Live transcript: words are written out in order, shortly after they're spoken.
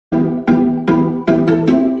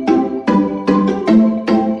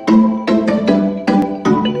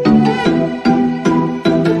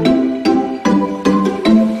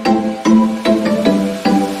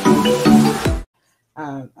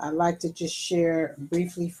to just share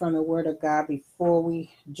briefly from the Word of God before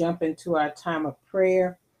we jump into our time of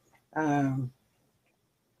prayer. And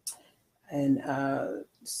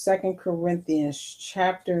 2 Corinthians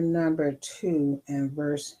chapter number 2 and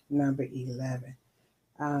verse number 11.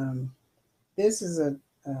 This is a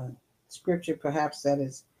scripture perhaps that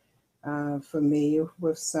is familiar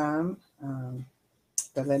with some,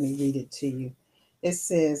 but let me read it to you. It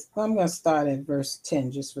says, well, I'm going to start at verse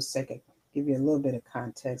 10 just for a second, give you a little bit of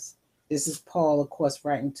context. This is Paul, of course,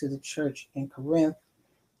 writing to the church in Corinth.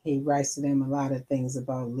 He writes to them a lot of things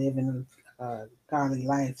about living godly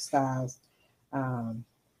lifestyles.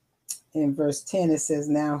 In verse 10, it says,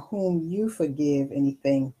 now whom you forgive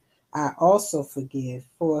anything, I also forgive.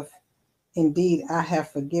 For if indeed I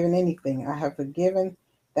have forgiven anything, I have forgiven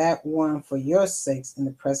that one for your sakes in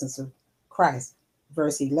the presence of Christ.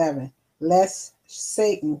 Verse 11, lest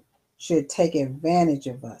Satan should take advantage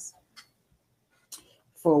of us,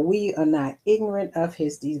 for we are not ignorant of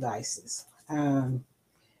his devices.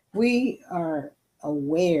 We are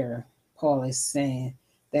aware, Paul is saying,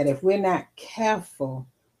 that if we're not careful,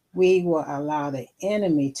 we will allow the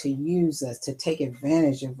enemy to use us, to take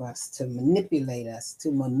advantage of us, to manipulate us,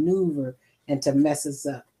 to maneuver, and to mess us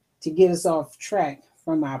up, to get us off track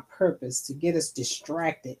from our purpose, to get us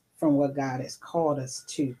distracted from what God has called us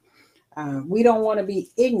to. We don't want to be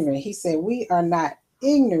ignorant. He said we are not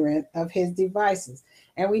ignorant of his devices.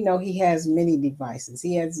 And we know he has many devices.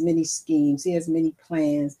 He has many schemes. He has many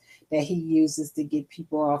plans that he uses to get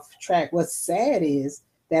people off track. What's sad is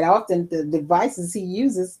that often the devices he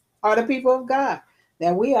uses are the people of God,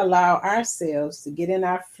 that we allow ourselves to get in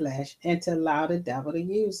our flesh and to allow the devil to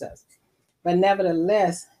use us. But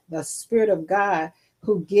nevertheless, the Spirit of God,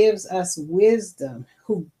 who gives us wisdom,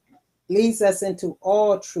 who leads us into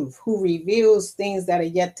all truth, who reveals things that are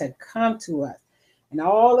yet to come to us. And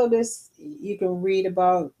all of this, you can read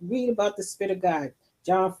about the Spirit of God.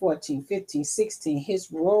 John 14, 15, 16,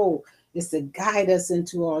 his role is to guide us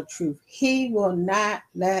into all truth. He will not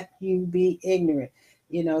let you be ignorant.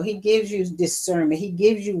 You know, he gives you discernment. He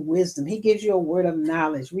gives you wisdom. He gives you a word of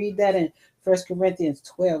knowledge. Read that in 1 Corinthians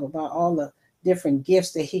 12 about all the different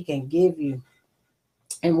gifts that he can give you.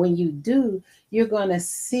 And when you do, you're going to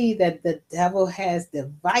see that the devil has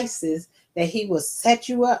devices that he will set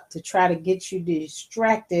you up to try to get you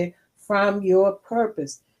distracted from your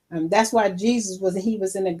purpose. That's why Jesus was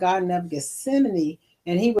in the Garden of Gethsemane,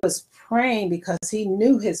 and he was praying because he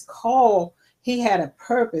knew his call. He had a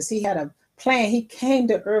purpose. He had a plan. He came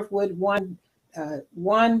to earth with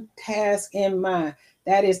one task in mind.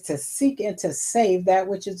 That is to seek and to save that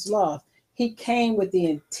which is lost. He came with the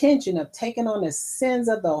intention of taking on the sins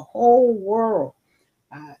of the whole world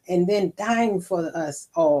and then dying for us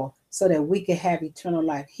all so that we could have eternal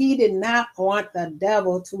life. He did not want the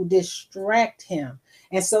devil to distract him.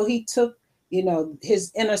 And so he took,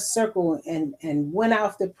 his inner circle and went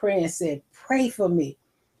out to pray and said, pray for me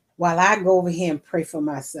while I go over here and pray for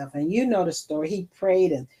myself. And you know the story. He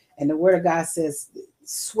prayed and the word of God says,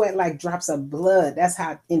 sweat like drops of blood. That's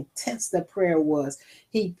how intense the prayer was.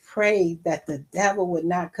 He prayed that the devil would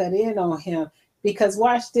not cut in on him because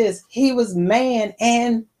watch this, he was man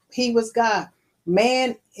and he was God.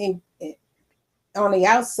 Man on the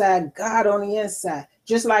outside, God on the inside.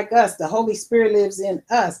 Just like us, the Holy Spirit lives in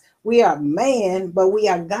us. We are man, but we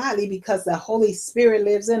are godly because the Holy Spirit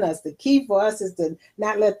lives in us. The key for us is to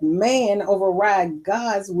not let man override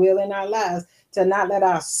God's will in our lives, to not let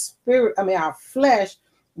our flesh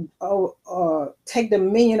take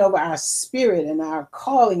dominion over our spirit and our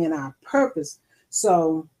calling and our purpose.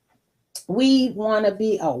 So we want to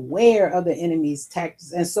be aware of the enemy's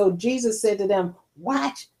tactics. And so Jesus said to them,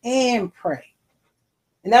 watch and pray.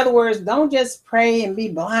 In other words, don't just pray and be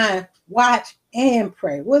blind. Watch and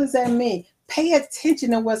pray. What does that mean? Pay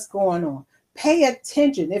attention to what's going on. Pay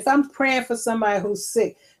attention. If I'm praying for somebody who's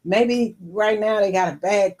sick, maybe right now they got a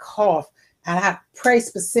bad cough, and I pray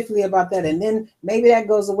specifically about that. And then maybe that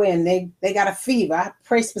goes away and they got a fever. I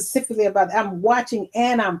pray specifically about that. I'm watching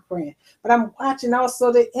and I'm praying. But I'm watching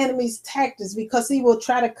also the enemy's tactics because he will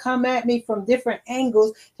try to come at me from different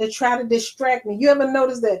angles to try to distract me. You ever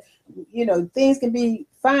notice that, things can be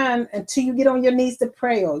fine until you get on your knees to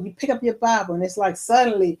pray or you pick up your Bible and it's like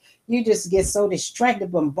suddenly you just get so distracted,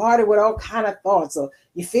 bombarded with all kind of thoughts, or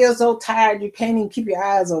you feel so tired you can't even keep your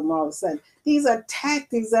eyes open all of a sudden. These are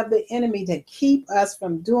tactics of the enemy to keep us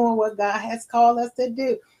from doing what God has called us to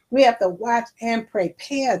do. We have to watch and pray.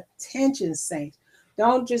 Pay attention, saints.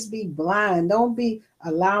 Don't just be blind. Don't be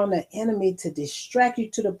allowing the enemy to distract you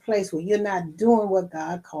to the place where you're not doing what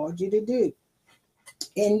God called you to do.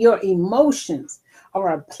 And your emotions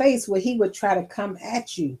are a place where he would try to come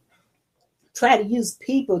at you try to use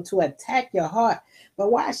people to attack your heart.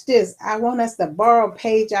 But watch this. I want us to borrow a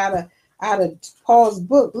page out of Paul's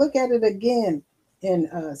book. Look at it again in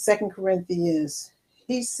 2 Corinthians.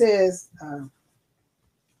 He says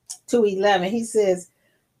 2:11. He says,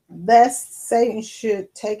 lest Satan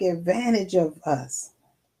should take advantage of us.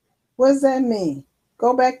 What does that mean?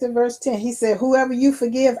 Go back to verse 10. He said, whoever you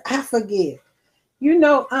forgive, I forgive. You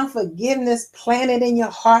know, unforgiveness planted in your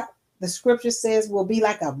heart, the scripture says, will be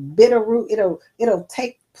like a bitter root. It'll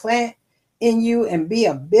take plant in you and be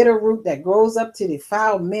a bitter root that grows up to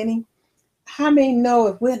defile many. How many know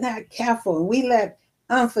if we're not careful and we let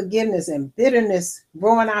unforgiveness and bitterness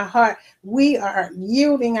grow in our heart, we are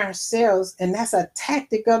yielding ourselves, and that's a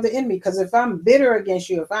tactic of the enemy. Because if I'm bitter against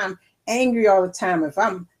you, if I'm angry all the time, if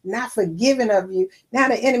I'm not forgiving of you, now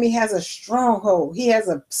the enemy has a stronghold. He has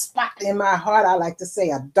a spot in my heart, I like to say,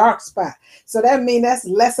 a dark spot. So that means that's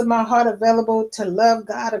less of my heart available to love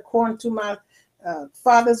God according to my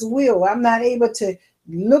Father's will. I'm not able to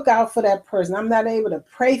look out for that person. I'm not able to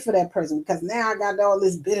pray for that person because now I got all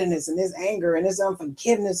this bitterness and this anger and this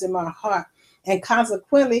unforgiveness in my heart. And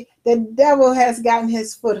consequently, the devil has gotten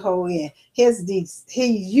his foothold in. He's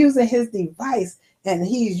using his device and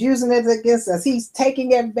he's using it against us. He's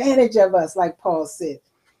taking advantage of us, like Paul said.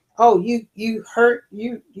 Oh, you hurt,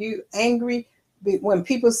 you angry. When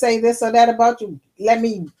people say this or that about you, let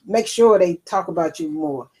me make sure they talk about you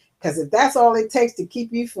more. Because if that's all it takes to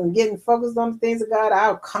keep you from getting focused on the things of God,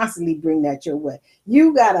 I'll constantly bring that your way.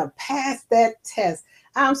 You got to pass that test.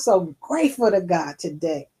 I'm so grateful to God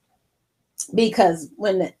today. Because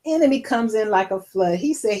when the enemy comes in like a flood,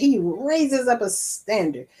 he said he raises up a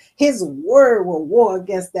standard. His word will war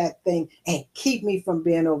against that thing and keep me from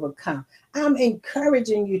being overcome. I'm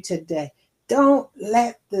encouraging you today. Don't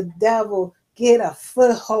let the devil get a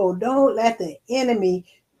foothold. Don't let the enemy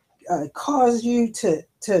cause you to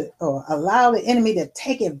or allow the enemy to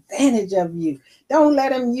take advantage of you. Don't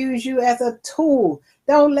let him use you as a tool.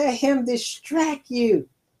 Don't let him distract you.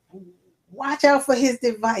 Watch out for his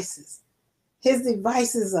devices. His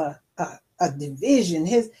devices are a division.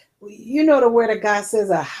 You know the word of God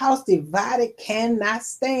says a house divided cannot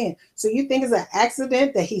stand. So you think it's an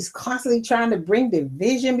accident that he's constantly trying to bring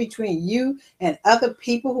division between you and other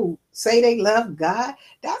people who say they love God?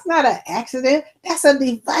 That's not an accident. That's a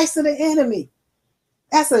device of the enemy.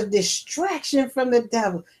 That's a distraction from the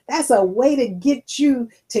devil. That's a way to get you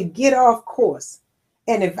to get off course.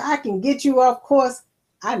 And if I can get you off course,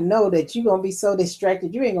 I know that you're going to be so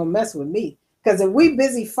distracted, you ain't going to mess with me. Because if we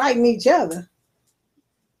busy fighting each other,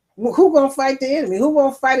 who going to fight the enemy? Who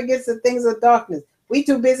going to fight against the things of darkness? We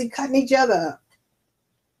too busy cutting each other up.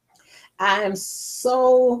 I am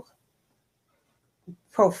so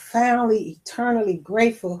profoundly, eternally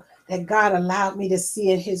grateful that God allowed me to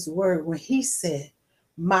see in his word when he said,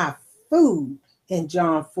 my food, in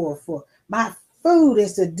John 4:4, my food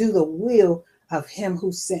is to do the will of him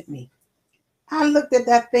who sent me. I looked at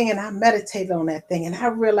that thing and I meditated on that thing and I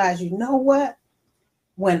realized, you know what?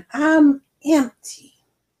 When I'm empty,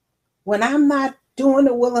 when I'm not doing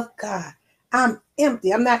the will of God, I'm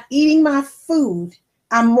empty. I'm not eating my food.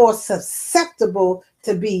 I'm more susceptible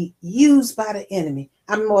to be used by the enemy.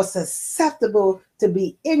 I'm more susceptible to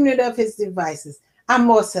be ignorant of his devices. I'm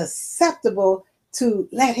more susceptible to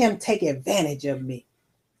let him take advantage of me.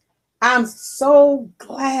 I'm so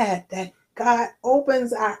glad that God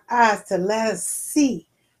opens our eyes to let us see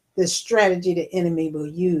the strategy the enemy will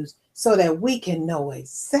use so that we can know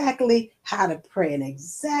exactly how to pray and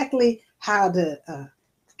exactly how to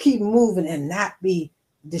keep moving and not be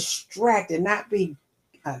distracted, not be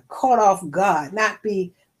caught off guard, not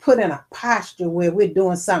be put in a posture where we're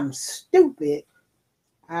doing something stupid.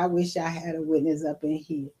 I wish I had a witness up in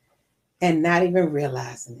here and not even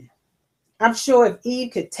realizing it. I'm sure if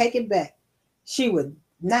Eve could take it back, she would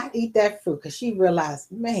not eat that fruit because she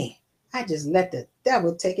realized, man, I just let the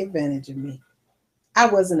devil take advantage of me. I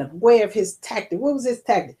wasn't aware of his tactic. What was his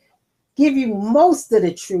tactic? Give you most of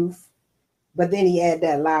the truth, but then he add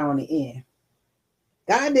that lie on the end.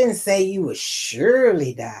 God didn't say you would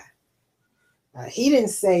surely die. He didn't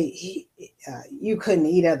say you couldn't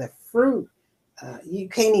eat other fruit. You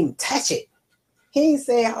can't even touch it. He didn't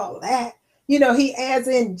say all that. You know, he adds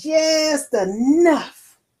in just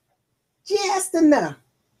enough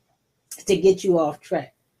to get you off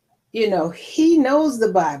track. You know, he knows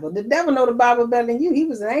the Bible. The devil knows the Bible better than you. He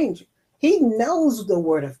was an angel. He knows the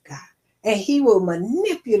word of God, and he will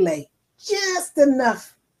manipulate just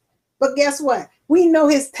enough. But guess what? We know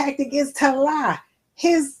his tactic is to lie.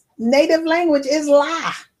 His native language is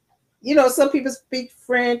lie. You know, some people speak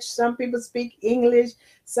French, some people speak English,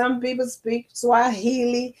 some people speak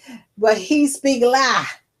Swahili, but he speak lie.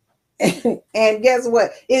 And guess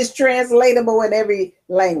what? It's translatable in every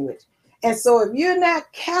language. And so if you're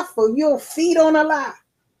not careful, you'll feed on a lie.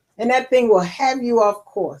 And that thing will have you off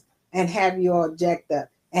course and have you all jacked up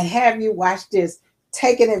and have you, watch this,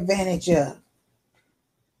 taken advantage of.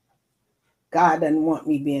 God doesn't want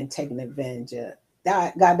me being taken advantage of.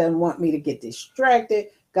 God doesn't want me to get distracted.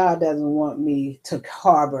 God doesn't want me to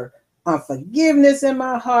harbor unforgiveness in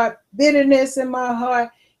my heart, bitterness in my heart.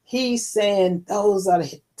 He's saying those are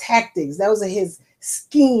his tactics. Those are his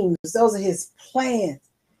schemes. Those are his plans.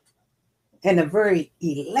 And the very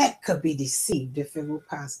elect could be deceived if it were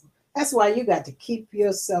possible. That's why you got to keep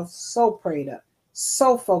yourself so prayed up,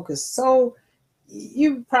 so focused, so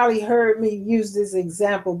you probably heard me use this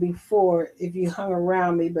example before if you hung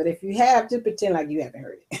around me, but if you have, just pretend like you haven't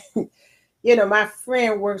heard it. You know, my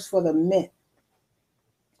friend works for the Mint,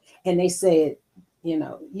 and they said, you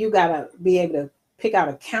know, you got to be able to pick out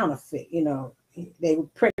a counterfeit. You know, they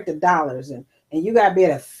would print the dollars, and you got to be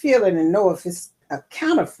able to feel it and know if it's a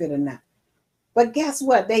counterfeit or not. But guess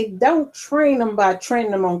what? They don't train them by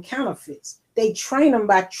training them on counterfeits. They train them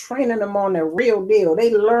by training them on the real deal.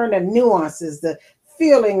 They learn the nuances, the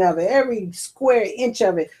feeling of it, every square inch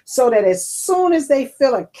of it, so that as soon as they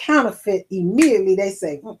feel a counterfeit, immediately they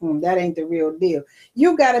say, that ain't the real deal.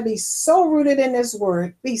 You got to be so rooted in this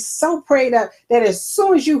word, be so prayed up that as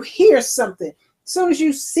soon as you hear something, as soon as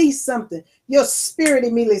you see something, your spirit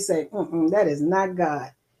immediately say, that is not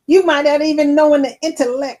God. You might not even know in the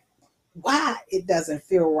intellect why it doesn't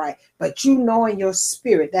feel right, but you know in your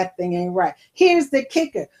spirit that thing ain't right. Here's the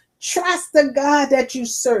kicker. Trust the God that you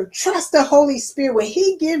serve. Trust the Holy Spirit when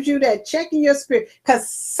he gives you that check in your spirit,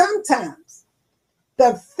 because sometimes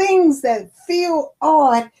the things that feel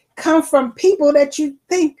odd come from people that you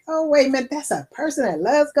think, oh, wait a minute, that's a person that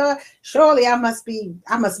loves God. Surely I must be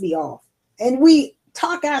off. And we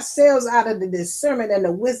talk ourselves out of the discernment and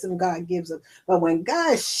the wisdom God gives us. But when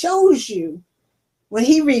God shows you, when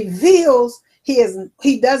he reveals,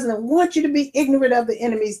 he doesn't want you to be ignorant of the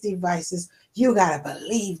enemy's devices. You got to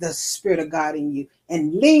believe the Spirit of God in you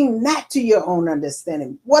and lean not to your own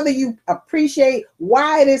understanding. Whether you appreciate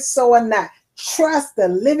why it is so or not, trust the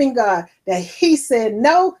living God that he said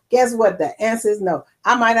no. Guess what? The answer is no.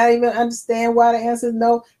 I might not even understand why the answer is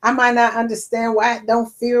no. I might not understand why it don't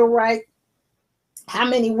feel right. How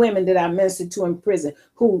many women did I minister to in prison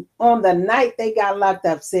who on the night they got locked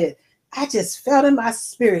up said, I just felt in my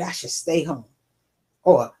spirit I should stay home.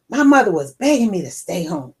 Or my mother was begging me to stay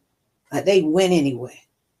home. But they went anyway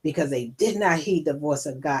because they did not heed the voice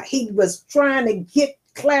of God. He was trying to get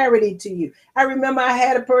clarity to you. I remember I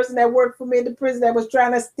had a person that worked for me in the prison that was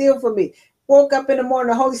trying to steal from me. Woke up in the morning,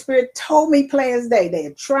 the Holy Spirit told me plain as day, they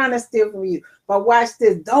are trying to steal from you. But watch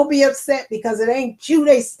this. Don't be upset because it ain't you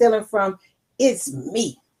they stealing from. It's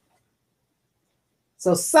me.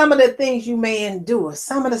 So some of the things you may endure,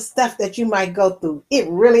 some of the stuff that you might go through, it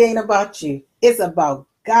really ain't about you. It's about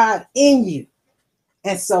God in you.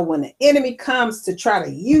 And so when the enemy comes to try to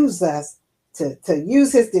use us, to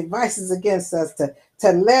use his devices against us,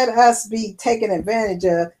 to let us be taken advantage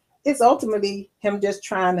of, it's ultimately him just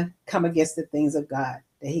trying to come against the things of God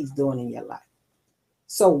that he's doing in your life.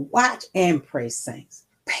 So watch and pray, saints.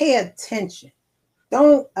 Pay attention.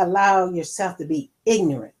 Don't allow yourself to be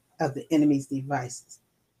ignorant of the enemy's devices.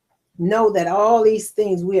 Know that all these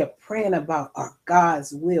things we are praying about are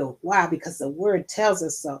God's will. Why? Because the word tells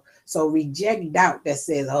us so. So reject doubt that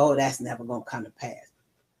says, oh, that's never going to come to pass.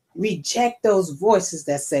 Reject those voices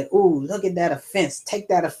that say, oh, look at that offense. Take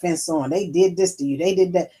that offense on. They did this to you. They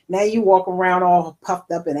did that. Now you walk around all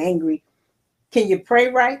puffed up and angry. Can you pray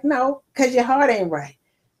right? No, because your heart ain't right.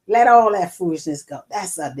 Let all that foolishness go.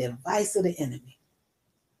 That's a device of the enemy.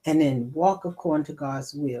 And then walk according to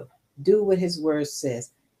God's will. Do what his word says.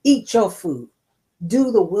 Eat your food.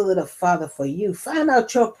 Do the will of the Father for you. Find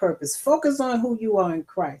out your purpose. Focus on who you are in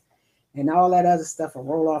Christ. And all that other stuff will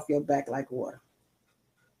roll off your back like water.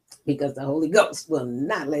 Because the Holy Ghost will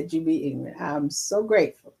not let you be ignorant. I'm so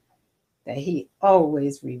grateful that he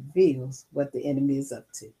always reveals what the enemy is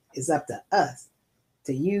up to. It's up to us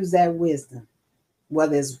to use that wisdom,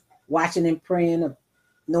 whether it's watching and praying, or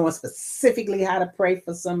knowing specifically how to pray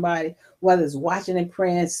for somebody, whether it's watching and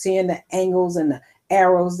praying, seeing the angles and the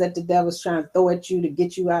arrows that the devil's trying to throw at you to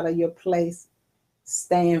get you out of your place.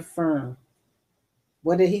 Stand firm.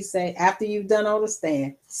 What did he say? After you've done all the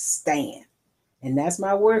stand. And that's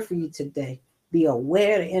my word for you today. Be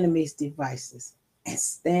aware of the enemy's devices and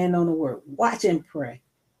stand on the word. Watch and pray.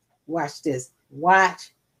 Watch this.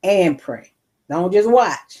 Watch and pray. Don't just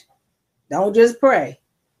watch. Don't just pray.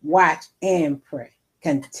 Watch and pray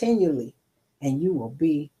continually, and you will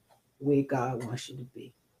be where God wants you to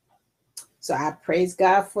be. So So I praise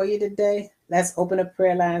God for you today. Let's open the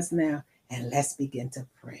prayer lines now and let's begin to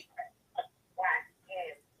pray.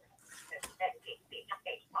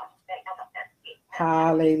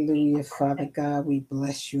 Hallelujah, Father God. We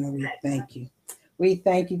bless you and we thank you. We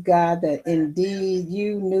thank you, God, that indeed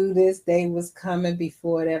you knew this day was coming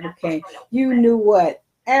before it ever came. You knew what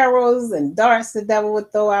arrows and darts the devil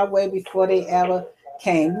would throw our way before they ever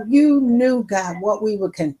came. You knew, God, what we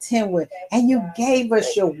would contend with, and you gave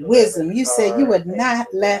us your wisdom. You said you would not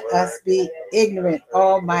let us be ignorant,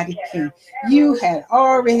 Almighty King. You had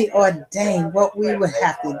already ordained what we would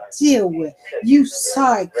have to deal with. You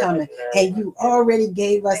saw it coming, and you already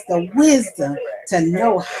gave us the wisdom to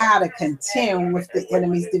know how to contend with the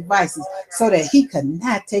enemy's devices so that he could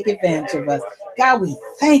not take advantage of us. God, we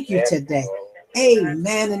thank you today.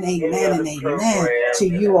 Amen and amen and amen to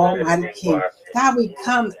you, Almighty King. God, we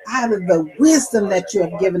come out of the wisdom that you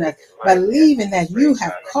have given us, believing that you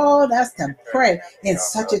have called us to pray in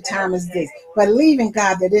such a time as this. Believing,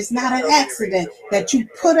 God, that it's not an accident that you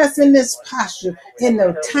put us in this posture in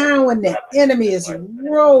the time when the enemy is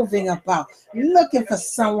roving about, looking for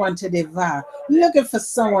someone to devour, looking for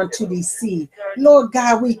someone to deceive. Lord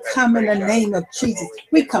God, we come in the name of Jesus.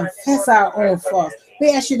 We confess our own faults.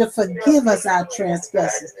 We ask you to forgive us our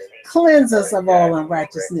transgressions. Cleanse us of all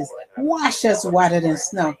unrighteousness. Wash us whiter than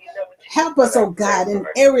snow. Help us, oh God, in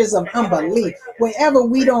areas of unbelief. Wherever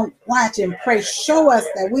we don't watch and pray, show us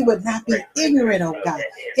that we would not be ignorant, oh God,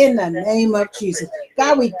 in the name of Jesus.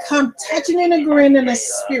 God, we come touching and agreeing in the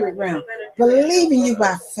spirit realm, believing you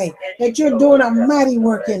by faith that you're doing a mighty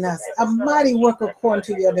work in us, a mighty work according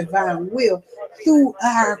to your divine will through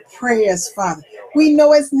our prayers, Father. We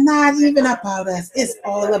know it's not even about us. It's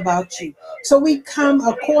all about you. So we come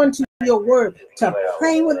according to your word to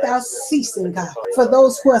pray without ceasing, God, for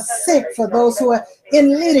those who are sick, for those who are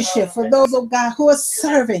in leadership, for those, oh God, who are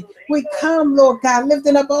serving. We come, Lord God,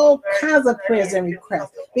 lifting up all kinds of prayers and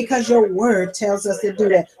requests because your word tells us to do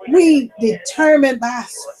that. We determine by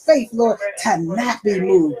faith, Lord, to not be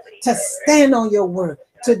moved, to stand on your word,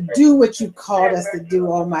 to do what you called us to do,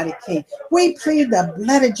 Almighty King. We plead the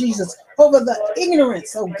blood of Jesus over the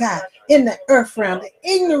ignorance, oh God, in the earth realm, the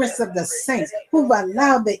ignorance of the saints who've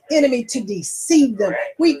allowed the enemy to deceive them.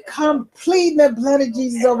 We come pleading the blood of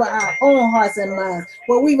Jesus over our own hearts and minds,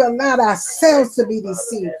 where we've allowed ourselves to be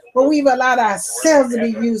deceived, where we've allowed ourselves to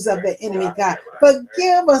be used of the enemy, God.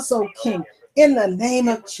 Forgive us, oh King. In the name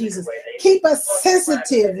of Jesus, keep us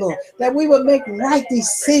sensitive, Lord, that we will make right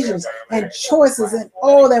decisions and choices in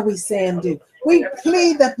all that we say and do. We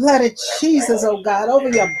plead the blood of Jesus, oh God, over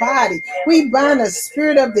your body. We bind the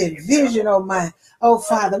spirit of division, oh my, oh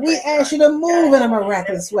Father. We ask you to move in a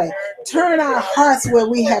miraculous way. Turn our hearts where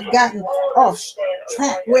we have gotten off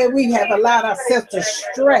track, where we have allowed ourselves to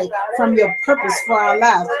stray from your purpose for our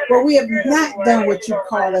lives, where we have not done what you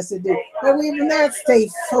call us to do, where we have not stayed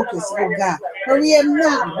focused, oh God, where we have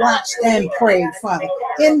not watched and prayed, Father.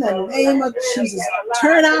 In the name of Jesus,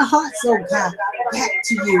 turn our hearts, oh God, back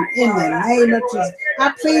to you in the name of Jesus.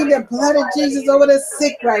 I plead the blood of Jesus over the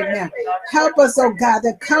sick right now. Help us, oh God,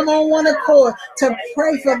 to come on one accord to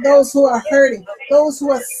pray for those who are hurting, those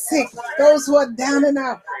who are sick, those who are down and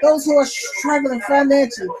out, those who are struggling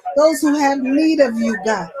financially, those who have need of you,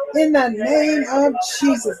 God. In the name of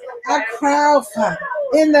Jesus, I cry out, Father,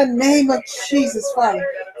 in the name of Jesus, Father,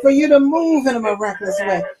 for you to move in a miraculous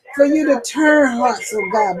way, for you to turn hearts, oh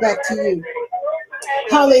God, back to you.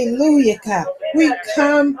 Hallelujah, God. We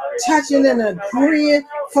come touching and agreeing,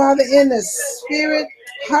 Father, in the spirit.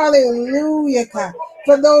 Hallelujah, God.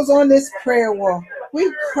 For those on this prayer wall,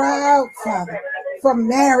 we cry out, Father, for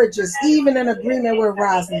marriages, even in agreement with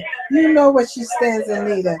Roslyn. You know what she stands in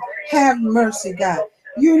need of. Have mercy, God.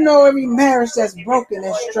 You know every marriage that's broken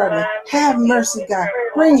and struggling. Have mercy, God.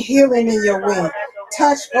 Bring healing in your wind.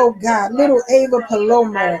 Touch, oh God, little Ava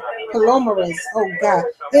Palomares, oh God,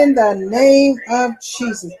 in the name of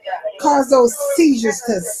Jesus. Cause those seizures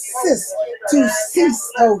to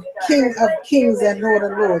cease, oh King of Kings and Lord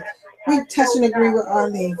of Lords. We touch and agree with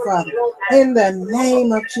Arlene, Father. In the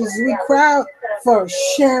name of Jesus, we cry out for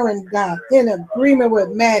Sharon, God, in agreement with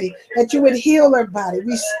Maddie, that you would heal her body,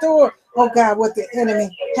 restore, oh God, what the enemy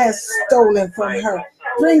has stolen from her.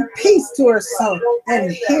 Bring peace to her soul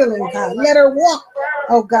and healing, God. Let her walk,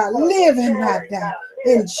 oh God, live and not die.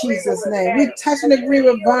 In Jesus' name, we touch and agree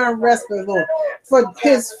with Von Resper, Lord, for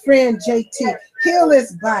his friend JT. Heal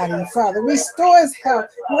his body, Father. Restore his health.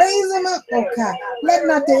 Raise him up, oh God. Let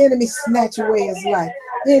not the enemy snatch away his life.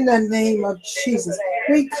 In the name of Jesus,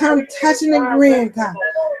 we come touching and agreeing, God.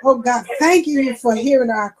 Oh God, thank you for hearing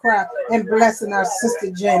our cry and blessing our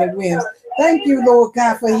sister Janet Williams. Thank you, Lord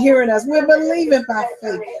God, for hearing us. We're believing by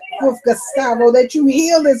faith with Gustavo that you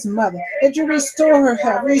heal his mother, that you restore her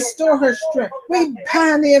health, restore her strength. We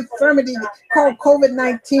bind the infirmity called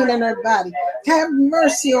COVID-19 in her body. Have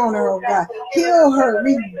mercy on her, oh God. Heal her,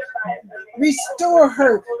 restore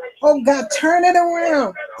her. Oh God, turn it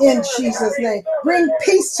around in Jesus' name. Bring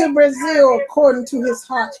peace to Brazil according to his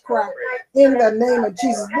heart's cry. In the name of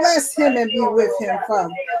Jesus. Bless him and be with him,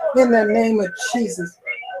 Father. In the name of Jesus.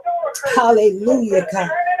 Hallelujah, God.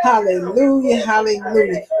 Hallelujah,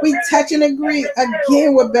 hallelujah. We touch and agree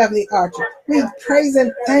again with Beverly Archer. We praise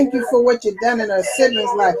and thank you for what you've done in her siblings'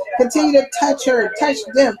 life. Continue to touch her, touch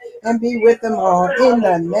them, and be with them all in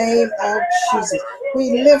the name of Jesus.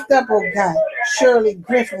 We lift up, oh God, Shirley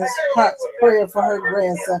Griffin's heart's prayer for her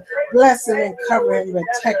grandson. Bless him and cover him,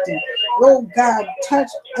 protect him. Oh God, touch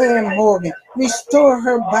Ann Morgan. Restore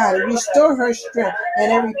her body, restore her strength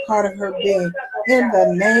and every part of her being. In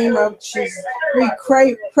the name of Jesus, we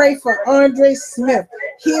pray for Andre Smith.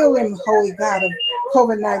 Heal him, Holy God, of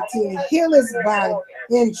COVID-19. Heal his body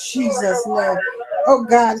in Jesus' name. Oh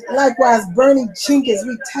God, likewise, Bernie Jenkins,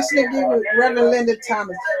 we touch and agree with Reverend Linda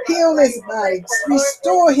Thomas. Heal his body.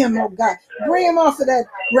 Restore him, oh God. Bring him off of that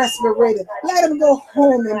respirator. Let him go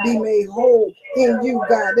home and be made whole in you,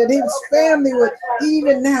 God. That his family would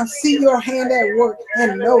even now see your hand at work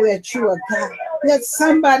and know that you are God. Let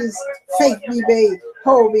somebody's faith be made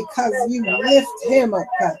whole because you lift him up,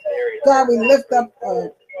 God. God, we lift up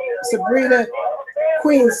Sabrina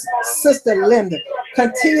Queen's sister Linda.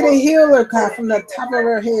 Continue to heal her, God, from the top of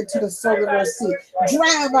her head to the sole of her feet.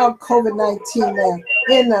 Drive out COVID-19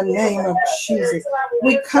 now in the name of Jesus.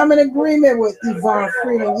 We come in agreement with Yvonne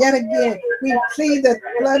Freeman. Yet again, we plead the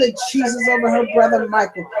blood of Jesus over her brother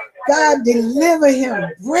Michael. God, deliver him.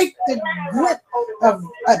 Break the grip of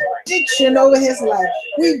addiction over his life.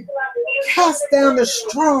 We cast down the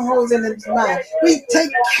strongholds in his mind. We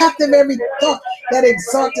take captive every thought that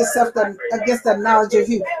exalts itself against the knowledge of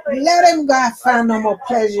you. Let him, God, find no more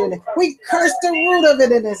pleasure in it. We curse the root of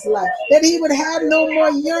it in his life, that he would have no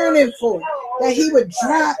more yearning for it, that he would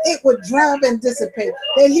drive, it would drive and dissipate,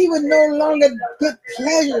 that he would no longer get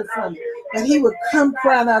pleasure from it, but he would come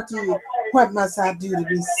crying out to you, what must I do to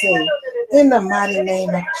be saved? In the mighty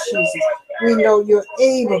name of Jesus, we know you're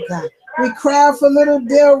able, God. We cry for little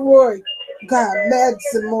Delroy, God,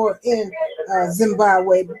 Madsen Moore in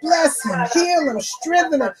Zimbabwe. Bless him, heal him,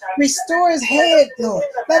 strengthen him, restore his head, Lord.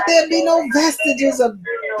 Let there be no vestiges of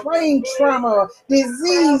brain trauma or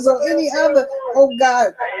disease or any other, oh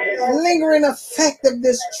God, lingering effect of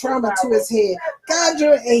this trauma to his head. God,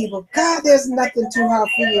 you're able. God, there's nothing too hard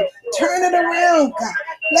for you. Turn it around, God.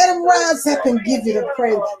 Let him rise up and give you the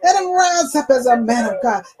praise. Let him rise up as a man of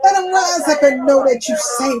God. Let him rise up and know that you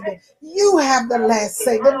saved him. You have the last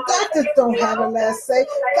say. The doctors don't have the last say.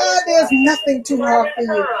 God, there's nothing too hard for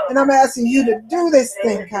you. And I'm asking you to do this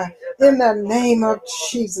thing, God, in the name of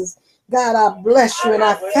Jesus. God, I bless you and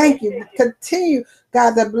I thank you. Continue,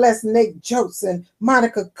 God, to bless Nate Joseph,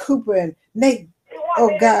 Monica Cooper, and Nate,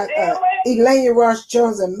 oh God, Elaine Ross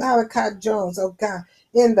Jones and Malachi Jones, oh God,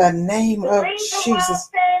 in the name of Jesus.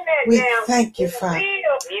 We thank you, Father.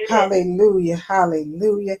 Hallelujah,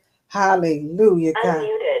 hallelujah, hallelujah, God.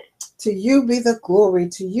 To you be the glory,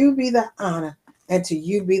 to you be the honor, and to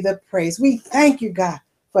you be the praise. We thank you, God,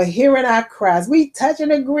 for hearing our cries. We touch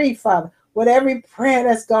and agree, Father, with every prayer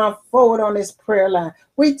that's gone forward on this prayer line.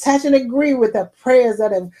 We touch and agree with the prayers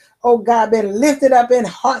that have, oh God, been lifted up in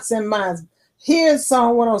hearts and minds. Here's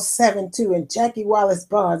Psalm 107:2 and Jackie Wallace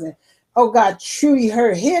Barnes. And oh God, truly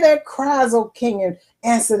heard. Hear their cries, oh King, and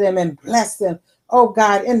answer them and bless them. Oh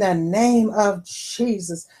God, in the name of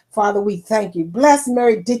Jesus, Father, we thank you. Bless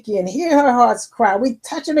Mary Dickey and hear her heart's cry. We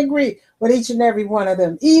touch and agree with each and every one of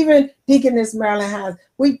them. Even Deaconess Marilyn Hines,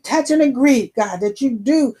 we touch and agree, God, that you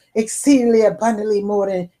do exceedingly abundantly more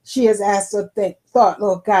than she has asked or thought,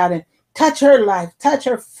 Lord God. And touch her life, touch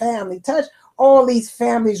her family, touch all these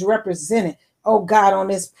families represented, oh God, on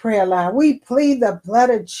this prayer line. We plead the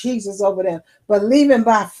blood of Jesus over them, believing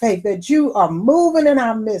by faith that you are moving in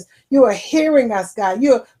our midst. You are hearing us, God.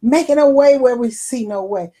 You're making a way where we see no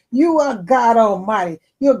way. You are God Almighty.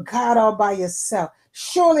 You're God all by yourself.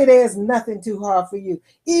 Surely there's nothing too hard for you.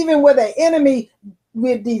 Even with the enemy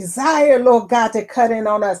with desire, Lord God, to cut in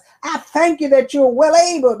on us, I thank you that you're well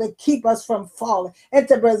able to keep us from falling and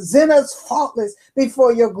to present us faultless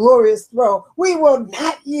before your glorious throne. We will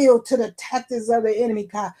not yield to the tactics of the enemy,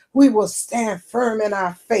 God. We will stand firm in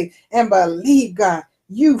our faith and believe, God,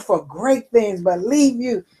 you for great things. Believe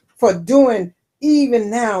you for doing even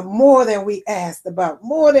now more than we asked about,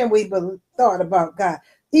 more than we thought about, God.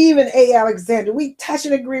 Even A. Alexander, we touch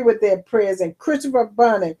and agree with their prayers, and Christopher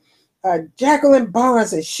Bunning, Jacqueline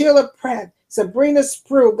Barnes and Sheila Pratt, Sabrina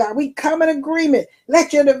Sproul, God, we come in agreement.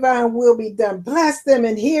 Let your divine will be done. Bless them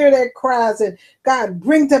and hear their cries, and God,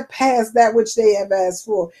 bring to pass that which they have asked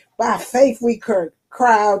for. By faith, we cry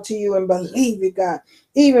out to you and believe you, God.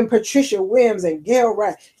 Even Patricia Williams and Gail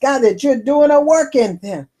Wright, God, that you're doing a work in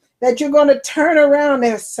them, that you're going to turn around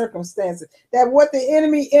their circumstances, that what the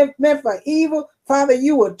enemy meant for evil, Father,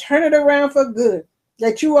 you will turn it around for good.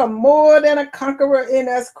 That you are more than a conqueror in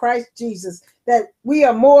us, Christ Jesus. That we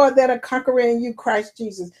are more than a conqueror in you, Christ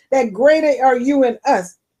Jesus. That greater are you in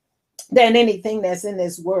us than anything that's in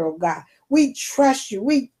this world, God. We trust you.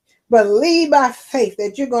 We believe by faith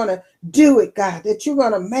that you're going to do it, God. That you're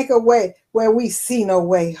going to make a way where we see no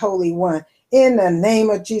way, Holy One. In the name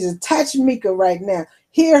of Jesus, touch Mika right now.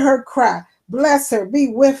 Hear her cry. Bless her. Be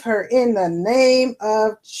with her in the name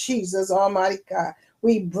of Jesus, Almighty God.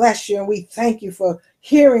 We bless you and we thank you for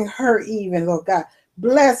hearing her even, Lord God.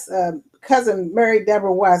 Bless cousin Mary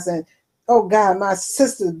Deborah Watson. Oh God, my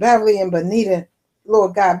sisters Beverly and Bonita,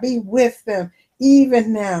 Lord God, be with them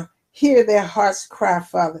even now. Hear their hearts cry,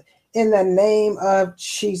 Father. In the name of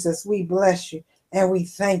Jesus, we bless you and we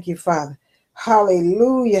thank you, Father.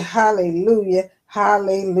 Hallelujah, hallelujah,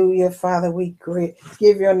 hallelujah, Father. We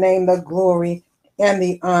give your name the glory and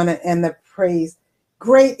the honor and the praise.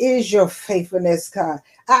 Great is your faithfulness, God.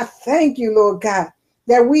 I thank you, Lord God,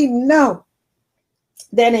 that we know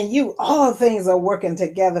that in you all things are working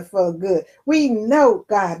together for good. We know,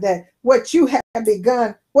 God, that what you have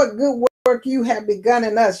begun, what good work you have begun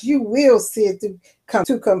in us, you will see it to come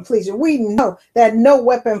to completion. We know that no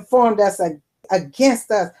weapon formed against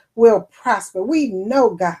us will prosper. We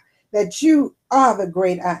know, God, that you are the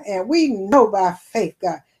great I am. We know by faith,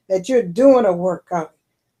 God, that you're doing a work of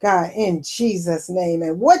God, in Jesus' name.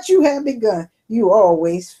 And what you have begun, you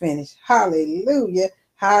always finish. Hallelujah,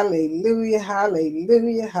 hallelujah,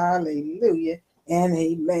 hallelujah, hallelujah, and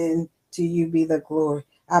amen. To you be the glory.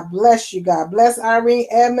 I bless you, God. Bless Irene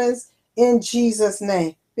Edmonds in Jesus'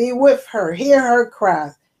 name. Be with her. Hear her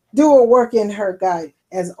cries. Do a work in her, God,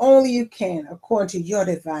 as only you can, according to your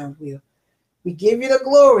divine will. We give you the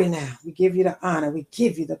glory now. We give you the honor. We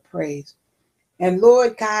give you the praise. And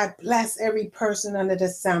Lord God, bless every person under the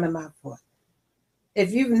sound of my voice.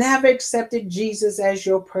 If you've never accepted Jesus as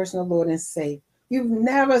your personal Lord and Savior, you've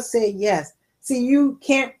never said yes. See, you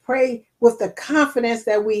can't pray with the confidence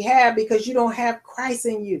that we have because you don't have Christ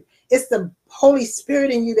in you. It's the Holy Spirit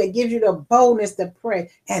in you that gives you the boldness to pray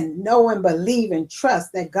and know and believe and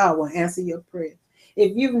trust that God will answer your prayer.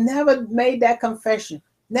 If you've never made that confession,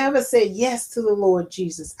 never said yes to the Lord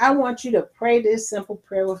Jesus, I want you to pray this simple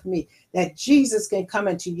prayer with me, that Jesus can come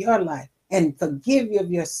into your life and forgive you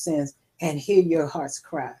of your sins and hear your heart's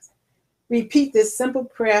cries. Repeat this simple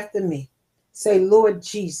prayer after me. Say, Lord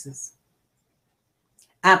Jesus,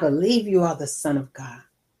 I believe you are the Son of God.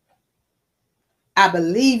 I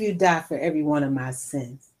believe you died for every one of my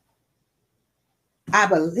sins. I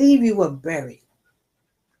believe you were buried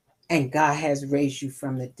and God has raised you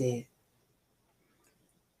from the dead.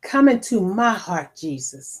 Come into my heart,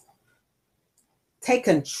 Jesus. Take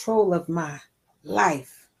control of my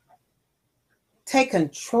life. Take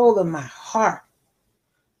control of my heart.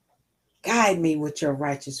 Guide me with your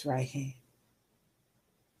righteous right hand.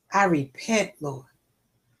 I repent, Lord.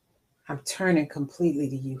 I'm turning completely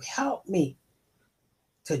to you. Help me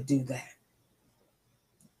to do that.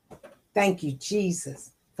 Thank you,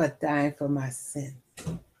 Jesus, for dying for my sins.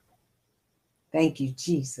 Thank you,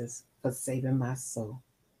 Jesus, for saving my soul.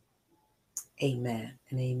 Amen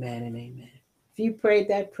and amen and amen. If you prayed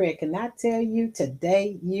that prayer, can I tell you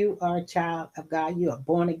today you are a child of God? You are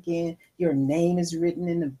born again. Your name is written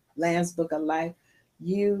in the Lamb's Book of Life.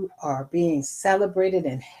 You are being celebrated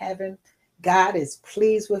in heaven. God is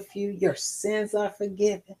pleased with you. Your sins are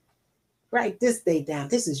forgiven. Write this day down.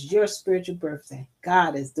 This is your spiritual birthday.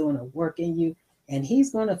 God is doing a work in you, and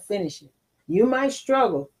he's going to finish it. You might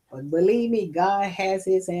struggle, but believe me, God has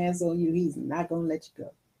his hands on you. He's not going to let you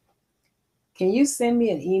go. Can you send me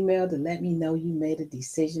an email to let me know you made a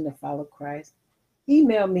decision to follow Christ?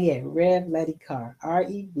 Email me at Lettie Carr,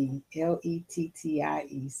 RevLettieCarr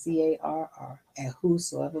at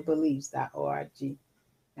whosoeverbelieves.org.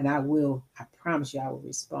 And I promise you, I will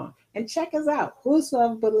respond. And check us out.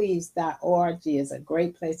 Whosoeverbelieves.org is a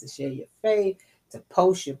great place to share your faith, to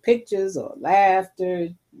post your pictures or laughter,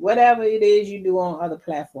 whatever it is you do on other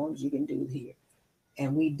platforms, you can do it here.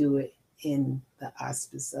 And we do it in the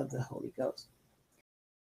auspice of the Holy Ghost.